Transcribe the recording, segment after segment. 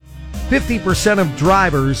50% of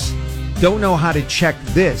drivers don't know how to check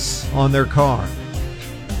this on their car.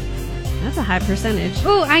 That's a high percentage.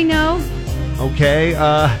 Oh, I know. Okay,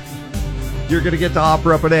 you're going to get to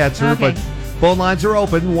offer up an answer, Okay. but phone lines are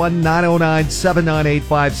open,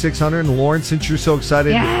 1-909-798-5600. And Lauren, since you're so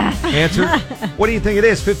excited Yes. to answer, what do you think it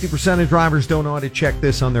is? 50% of drivers don't know how to check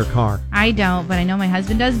this on their car. I don't, but I know my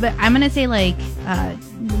husband does. But I'm going to say,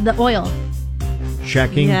 the oil.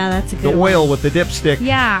 Checking Yeah, that's a the good oil with the dipstick.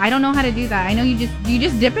 Yeah, I don't know how to do that. I know you just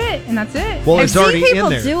dip it, and that's it. Well, I've it's seen already people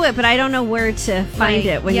in there. do it, but I don't know where to find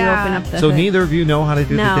it when you open up the So hood. neither of you know how to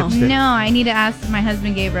do No. the dipstick. No, I need to ask my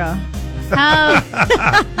husband, Gabriel. How?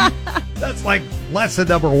 That's like lesson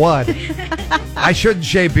number one. I shouldn't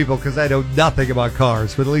shame people because I know nothing about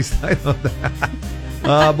cars, but at least I know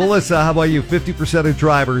that. Melissa, how about you? 50% of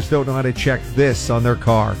drivers don't know how to check this on their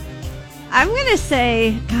car. I'm going to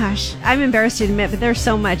say, gosh, I'm embarrassed to admit, but there's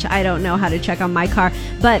so much I don't know how to check on my car.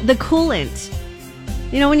 But the coolant,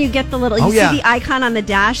 you know, when you get the little, you see the icon on the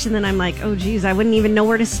dash, and then I'm like, oh, geez, I wouldn't even know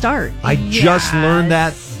where to start. I just learned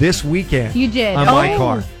that this weekend. You did? On my Oh.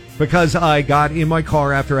 car. Because I got in my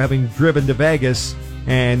car after having driven to Vegas,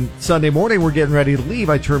 and Sunday morning we're getting ready to leave.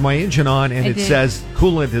 I turned my engine on, and it says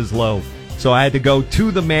coolant is low. So I had to go to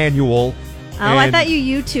the manual. Oh, I thought you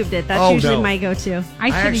YouTubed it. That's usually my go-to. I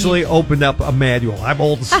actually opened up a manual. I'm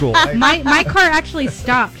old school. My car actually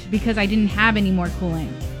stopped because I didn't have any more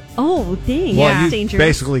coolant. Oh, dang. Well, yeah. you Dangerous.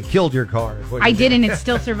 basically killed your car. is what I you did, and it's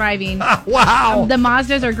still surviving. Wow. The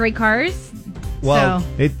Mazdas are great cars. Well, so.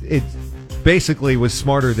 it basically was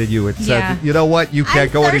smarter than you. It said, Yeah. you know what, you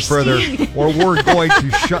can't go any further, or we're going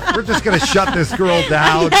to shut. We're just going to shut this girl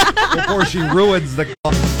down before she ruins the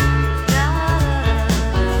car.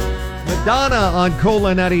 Madonna on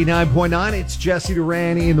Cola 99.9. It's Jesse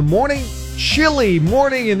Duran in the morning. Chilly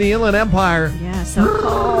morning in the Inland Empire. Yeah, so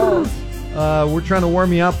cold. We're trying to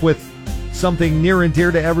warm you up with something near and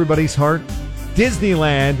dear to everybody's heart.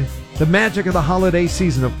 Disneyland, the magic of the holiday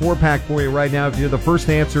season. A 4-pack for you right now. If you're the first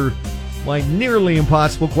to answer my nearly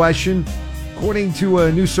impossible question, according to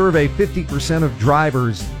a new survey, 50% of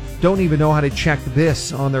drivers don't even know how to check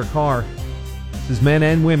this on their car. This is men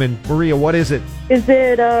and women. Maria, what is it? Is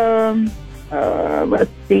it,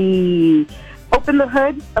 let's see, open the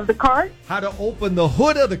hood of the car? How to open the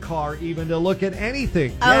hood of the car, even to look at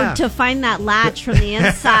anything. Oh, Yeah. to find that latch from the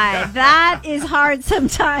inside. That is hard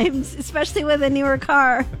sometimes, especially with a newer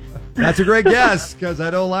car. That's a great guess, because I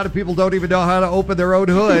know a lot of people don't even know how to open their own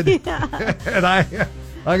hood. And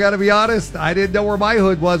I got to be honest, I didn't know where my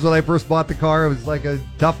hood was when I first bought the car. It was like a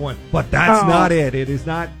tough one. But that's not it. It is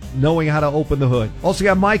not knowing how to open the hood. Also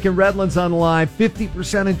got Mike and Redlands on the line.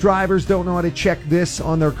 50% of drivers don't know how to check this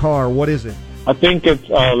on their car. What is it? I think it's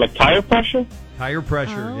like tire pressure. Tire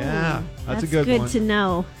pressure. Oh, yeah, that's a good good one. to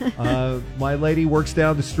know. My lady works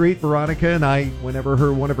down the street, Veronica, and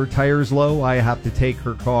whenever one of her tires low, I have to take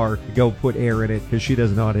her car to go put air in it because she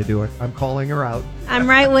doesn't know how to do it. I'm calling her out. I'm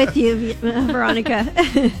right with you, Veronica.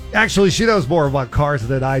 Actually, she knows more about cars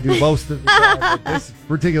than I do most of the time. But this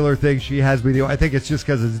particular thing she has me do, I think it's just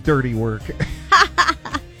because it's dirty work.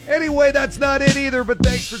 Anyway, that's not it either, but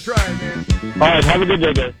thanks for trying, man. All right, have a good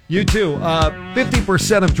day, guys. You too.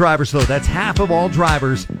 50% of drivers, though, that's half of all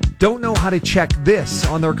drivers, don't know how to check this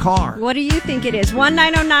on their car. What do you think it is?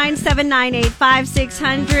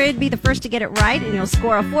 1-909-798-5600. Be the first to get it right, and you'll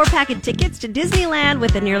score a 4-pack of tickets to Disneyland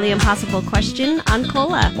with a nearly impossible question on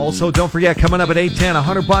Cola. Also, don't forget, coming up at 8:10,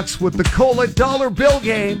 $100 with the Cola dollar bill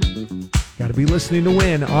game. Got to be listening to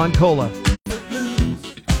win on Cola.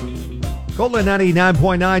 Cola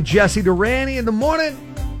 99.9, Jesse Durante in the morning.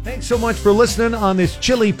 Thanks so much for listening on this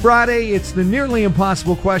chilly Friday. It's the nearly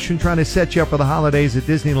impossible question trying to set you up for the holidays at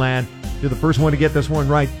Disneyland. You're the first one to get this one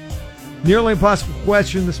right. Nearly impossible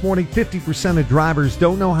question this morning. 50% of drivers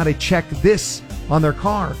don't know how to check this on their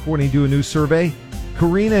car, according to a new survey.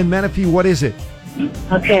 Karina and Menifee, what is it?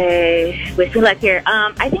 Okay, wish me luck here.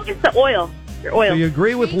 I think it's the oil. Your oil. So you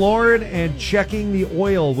agree with Lauren and checking the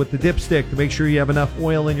oil with the dipstick to make sure you have enough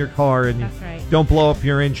oil in your car and That's right. don't blow up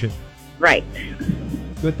your engine. Right.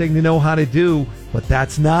 Good thing to know how to do, but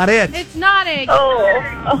that's not it. It's not it.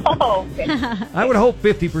 Oh. Okay. I would hope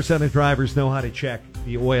 50% of drivers know how to check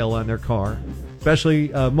the oil on their car. Especially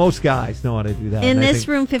most guys know how to do that. In And I this think-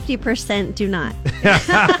 room, 50% do not.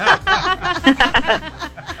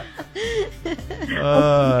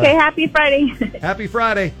 Okay, happy Friday. Happy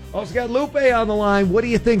Friday. Also got Lupe on the line. What do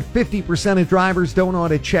you think 50% of drivers don't know how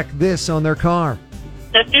to check this on their car?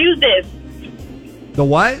 The fuses. The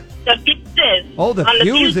what? The fuses. Oh, the On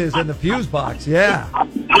fuses in the fuse box. Yeah.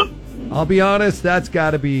 I'll be honest, that's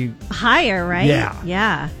got to be, Higher, right? Yeah.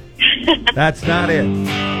 Yeah. that's not it.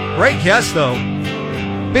 Great guess, though.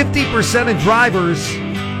 50% of drivers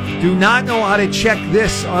do not know how to check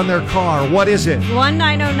this on their car. What is it?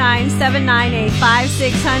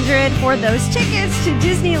 1-909-798-5600 for those tickets to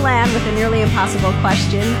Disneyland with a nearly impossible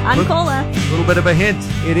question on Cola. A little bit of a hint.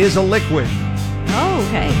 It is a liquid. Oh,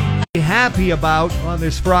 okay. Happy about on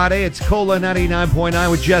this Friday. It's Cola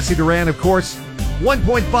 99.9 with Jesse Duran. Of course,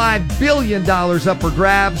 $1.5 billion up for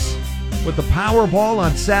grabs with the Powerball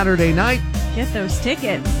on Saturday night. Get those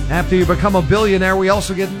tickets. After you become a billionaire, we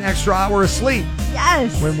also get an extra hour of sleep.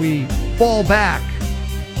 Yes. When we fall back.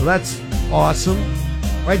 So that's awesome.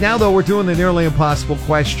 Right now, though, we're doing the nearly impossible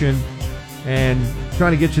question and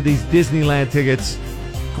trying to get you these Disneyland tickets.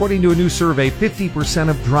 According to a new survey, 50%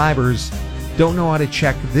 of drivers don't know how to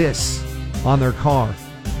check this on their car.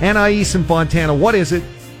 Anais in Fontana, what is it?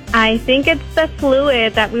 I think it's the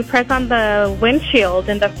fluid that we press on the windshield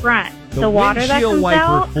in the front. The water that windshield comes wiper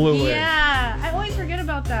out. fluid. Yeah, I always forget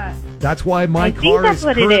about that. That's why my I think car that's is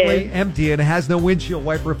what it currently is. empty and it has no windshield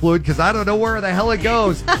wiper fluid because I don't know where the hell it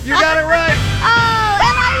goes. You got it right. Oh,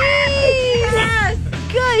 Anais! Yes!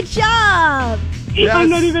 Good job! Yes. I'm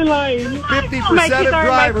not even lying. 50% My kids of are in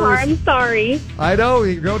my car. drivers. I'm sorry. I know,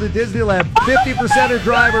 you go to Disneyland. 50% of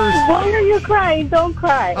drivers. Why are you crying? Don't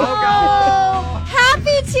cry. Oh, God. Oh,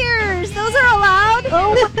 happy tears! Those are allowed?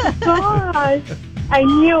 Oh my gosh. I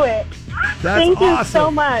knew it. That's Thank you awesome.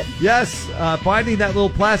 so much. Yes, finding that little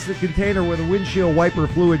plastic container where the windshield wiper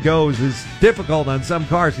fluid goes is difficult on some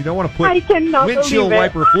cars. You don't want to I put cannot windshield believe it.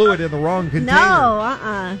 wiper fluid in the wrong container.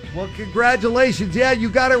 No, Well, congratulations. Yeah, you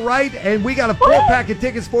got it right. And we got a 4-pack of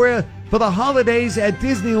tickets for you for the holidays at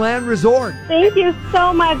Disneyland Resort. Thank you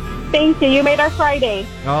so much. Thank you. You made our Friday.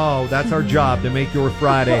 Oh, that's our job, to make your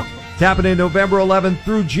Friday. It's happening November 11th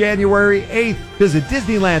through January 8th. Visit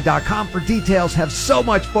Disneyland.com for details. Have so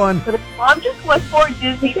much fun. Mom just went for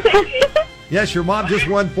Disney tickets. Yes, your mom just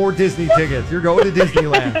won 4 Disney tickets. You're going to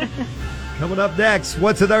Disneyland. Coming up next,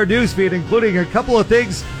 what's in our newsfeed, including a couple of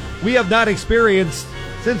things we have not experienced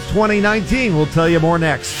since 2019. We'll tell you more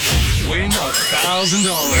next. Win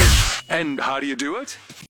 $1,000. And how do you do it?